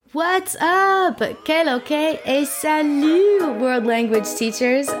What's up? Que lo que et salut, world language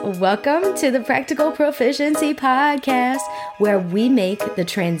teachers. Welcome to the Practical Proficiency Podcast, where we make the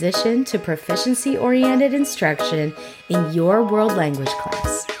transition to proficiency-oriented instruction in your world language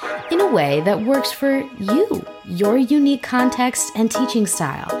class in a way that works for you, your unique context and teaching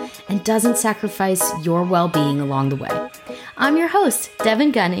style, and doesn't sacrifice your well-being along the way. I'm your host,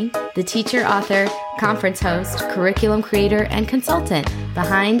 Devin Gunning, the teacher, author, conference host, curriculum creator, and consultant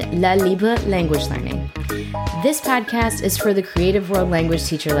behind La Libre Language Learning. This podcast is for the creative world language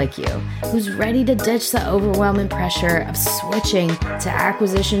teacher like you, who's ready to ditch the overwhelming pressure of switching to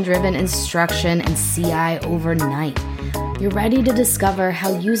acquisition-driven instruction and CI overnight. You're ready to discover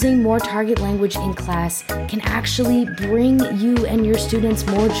how using more target language in class can actually bring you and your students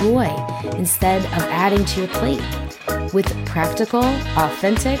more joy instead of adding to your plate. With practical,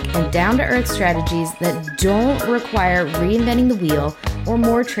 authentic, and down-to-earth strategies that don't require reinventing the wheel or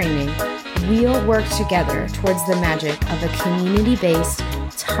more training, we'll work together towards the magic of a community-based,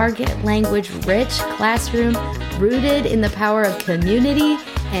 target language-rich classroom rooted in the power of community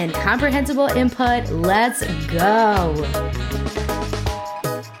and comprehensible input. Let's go!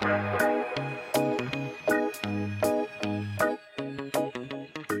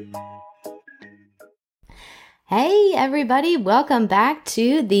 Hey everybody, welcome back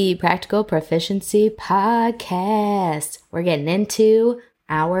to the Practical Proficiency Podcast. We're getting into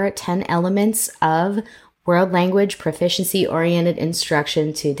our 10 elements of world language proficiency-oriented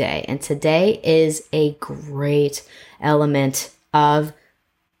instruction today. And today is a great element of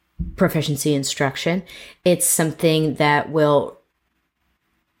proficiency instruction. It's something that will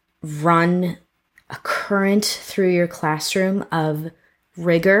run a current through your classroom of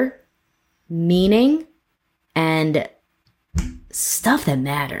rigor, meaning, and stuff that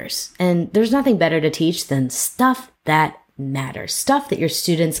matters. And there's nothing better to teach than stuff that matters, stuff that your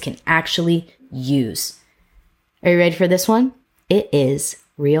students can actually use. Are you ready for this one? It is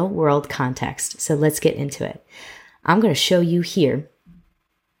real world context. So let's get into it. I'm going to show you here.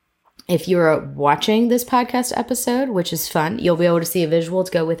 If you're watching this podcast episode, which is fun, you'll be able to see a visual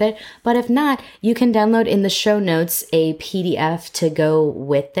to go with it. But if not, you can download in the show notes a PDF to go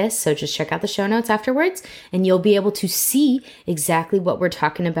with this. So just check out the show notes afterwards and you'll be able to see exactly what we're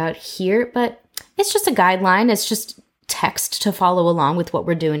talking about here. But it's just a guideline. It's just text to follow along with what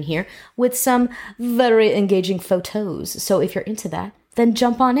we're doing here with some very engaging photos. So if you're into that, then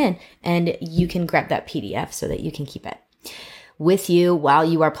jump on in and you can grab that PDF so that you can keep it with you while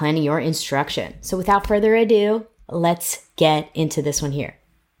you are planning your instruction. So without further ado, let's get into this one here.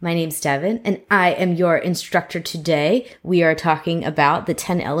 My name's Devin, and I am your instructor today. We are talking about the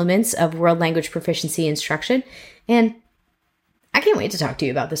 10 elements of world language proficiency instruction, and I can't wait to talk to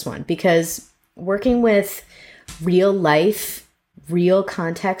you about this one because working with real life, real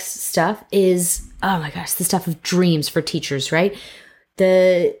context stuff is, oh my gosh, the stuff of dreams for teachers, right?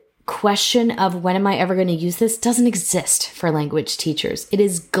 The question of when am I ever going to use this doesn't exist for language teachers. It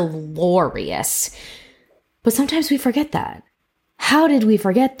is glorious. But sometimes we forget that. How did we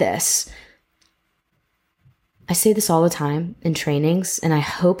forget this? I say this all the time in trainings, and I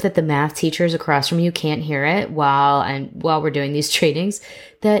hope that the math teachers across from you can't hear it while we're doing these trainings,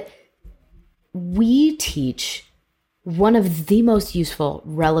 that we teach one of the most useful,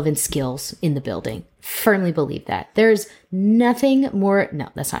 relevant skills in the building. Firmly believe that. There's nothing more, no,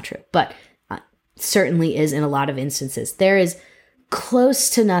 that's not true, but certainly is in a lot of instances. There is close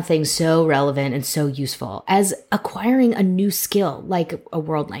to nothing so relevant and so useful as acquiring a new skill like a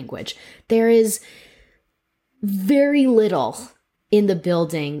world language. There is very little in the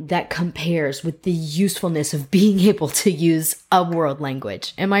building that compares with the usefulness of being able to use a world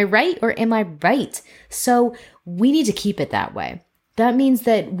language. Am I right or am I right? So we need to keep it that way. That means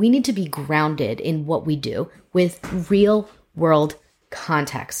that we need to be grounded in what we do with real world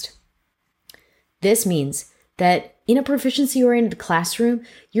context. This means that in a proficiency-oriented classroom,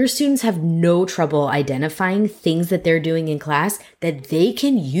 your students have no trouble identifying things that they're doing in class that they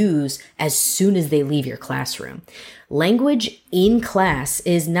can use as soon as they leave your classroom. Language in class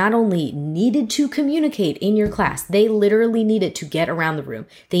is not only needed to communicate in your class, they literally need it to get around the room.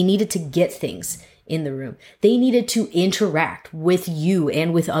 They need it to get things in the room. They needed to interact with you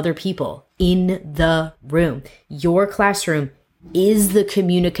and with other people in the room. Your classroom is the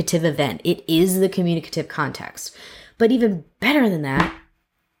communicative event. It is the communicative context. But even better than that,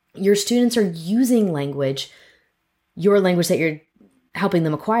 your students are using language, your language that you're helping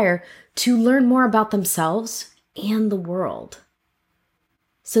them acquire, to learn more about themselves and the world.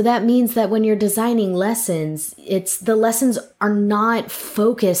 So that means that when you're designing lessons, the lessons are not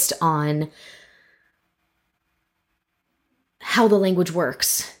focused on how the language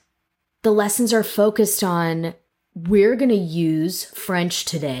works. the lessons are focused on, we're going to use French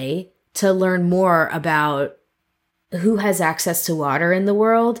today to learn more about who has access to water in the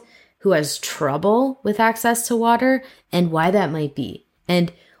world, who has trouble with access to water, and why that might be.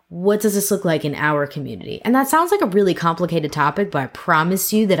 And what does this look like in our community? And that sounds like a really complicated topic, but I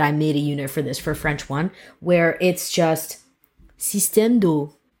promise you that I made a unit for this for French 1, where it's just système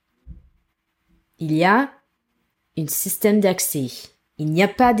d'eau. Il y a un système d'accès. Il n'y a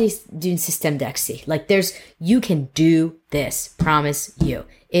pas d'un système d'accès. Like you can do this, promise you.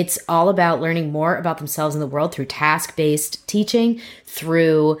 It's all about learning more about themselves in the world through task-based teaching,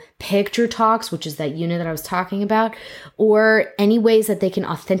 through picture talks, which is that unit that I was talking about, or any ways that they can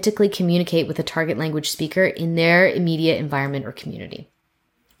authentically communicate with a target language speaker in their immediate environment or community.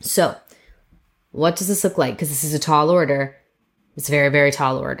 So, what does this look like? Because this is a tall order. It's a very, very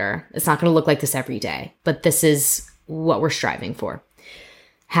tall order. It's not going to look like this every day, but this is what we're striving for.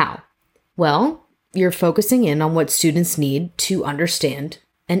 How? Well, you're focusing in on what students need to understand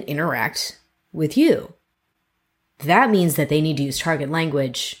and interact with you. That means that they need to use target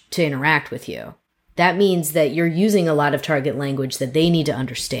language to interact with you. That means that you're using a lot of target language that they need to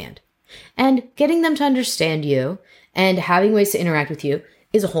understand. And getting them to understand you and having ways to interact with you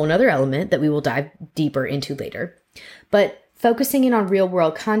is a whole nother element that we will dive deeper into later. But focusing in on real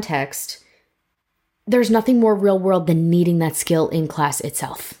world context, there's nothing more real world than needing that skill in class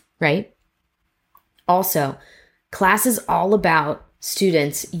itself, right? Also, class is all about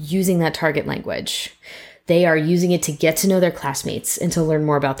students using that target language. They are using it to get to know their classmates and to learn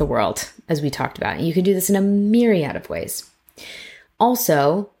more about the world, as we talked about. And you can do this in a myriad of ways.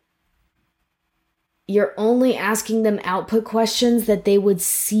 Also, you're only asking them output questions that they would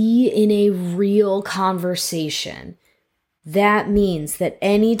see in a real conversation. That means that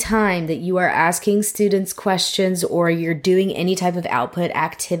any time that you are asking students questions or you're doing any type of output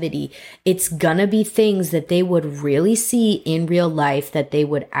activity, it's gonna be things that they would really see in real life that they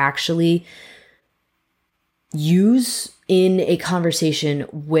would actually use in a conversation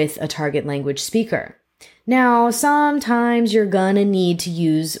with a target language speaker. Now, sometimes you're gonna need to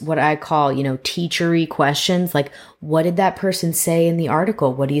use what I call, teachery questions. Like, what did that person say in the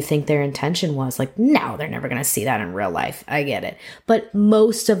article? What do you think their intention was? Like, no, they're never gonna see that in real life. I get it. But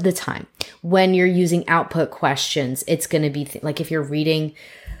most of the time, when you're using output questions, it's gonna be like if you're reading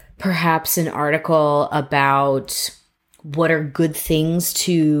perhaps an article about what are good things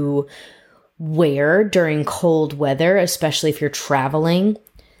to wear during cold weather, especially if you're traveling,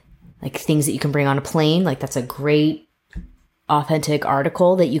 like things that you can bring on a plane. Like that's a great authentic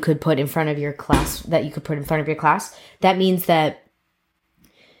article that you could put in front of your class, That means that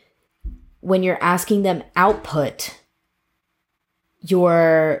when you're asking them output,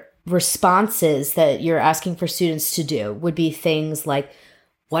 your responses that you're asking for students to do would be things like,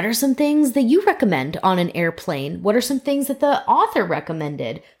 what are some things that you recommend on an airplane? What are some things that the author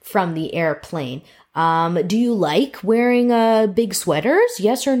recommended from the airplane? Do you like wearing big sweaters?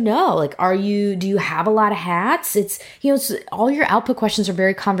 Yes or no? Like, do you have a lot of hats? It's all your output questions are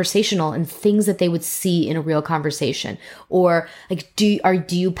very conversational and things that they would see in a real conversation. Or like, do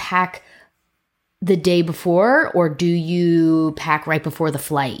you pack the day before or do you pack right before the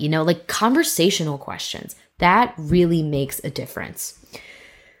flight? Like conversational questions. That really makes a difference.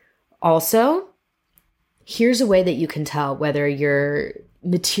 Also, here's a way that you can tell whether your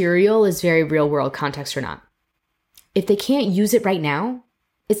material is very real world context or not. If they can't use it right now,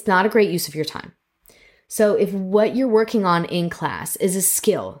 it's not a great use of your time. So if what you're working on in class is a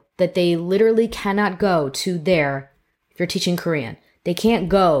skill that they literally cannot go to if you're teaching Korean, they can't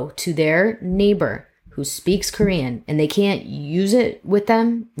go to their neighbor who speaks Korean and they can't use it with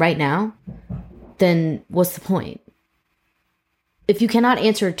them right now, then what's the point? If you cannot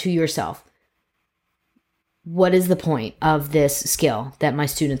answer to yourself, what is the point of this skill that my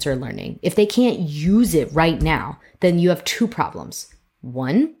students are learning? If they can't use it right now, then you have two problems.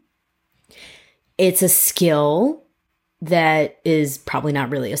 One, it's a skill that is probably not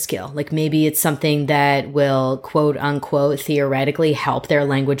really a skill. Like maybe it's something that will quote unquote theoretically help their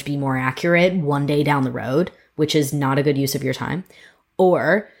language be more accurate one day down the road, which is not a good use of your time.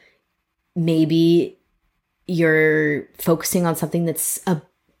 Or maybe you're focusing on something that's a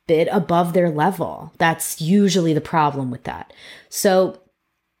bit above their level. That's usually the problem with that. So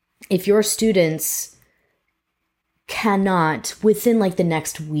if your students cannot, within like the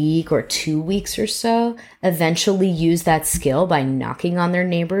next week or 2 weeks or so, eventually use that skill by knocking on their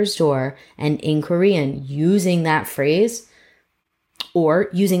neighbor's door and in Korean using that phrase or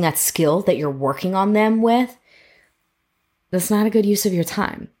using that skill that you're working on them with, that's not a good use of your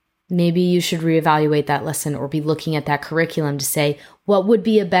time. maybe you should reevaluate that lesson or be looking at that curriculum to say, what would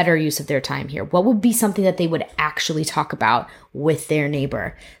be a better use of their time here? What would be something that they would actually talk about with their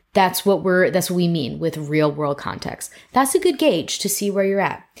neighbor? That's what we mean with real world context. That's a good gauge to see where you're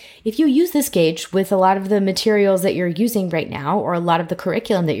at. If you use this gauge with a lot of the materials that you're using right now, or a lot of the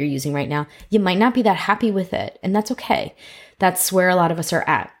curriculum that you're using right now, you might not be that happy with it. And that's okay. That's where a lot of us are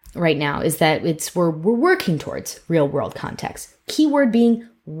at right now, is that we're working towards real world context. Keyword being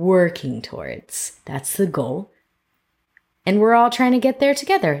working towards. That's the goal. And we're all trying to get there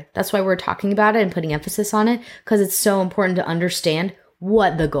together. That's why we're talking about it and putting emphasis on it, because it's so important to understand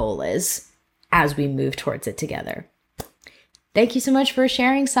what the goal is as we move towards it together. Thank you so much for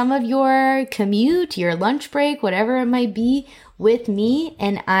sharing some of your commute, your lunch break, whatever it might be, with me.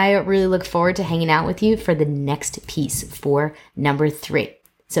 And I really look forward to hanging out with you for the next piece, for number 3.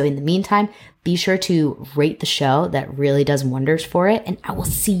 So in the meantime, be sure to rate the show. That really does wonders for it. And I will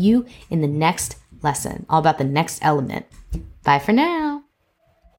see you in the next lesson, all about the next element. Bye for now.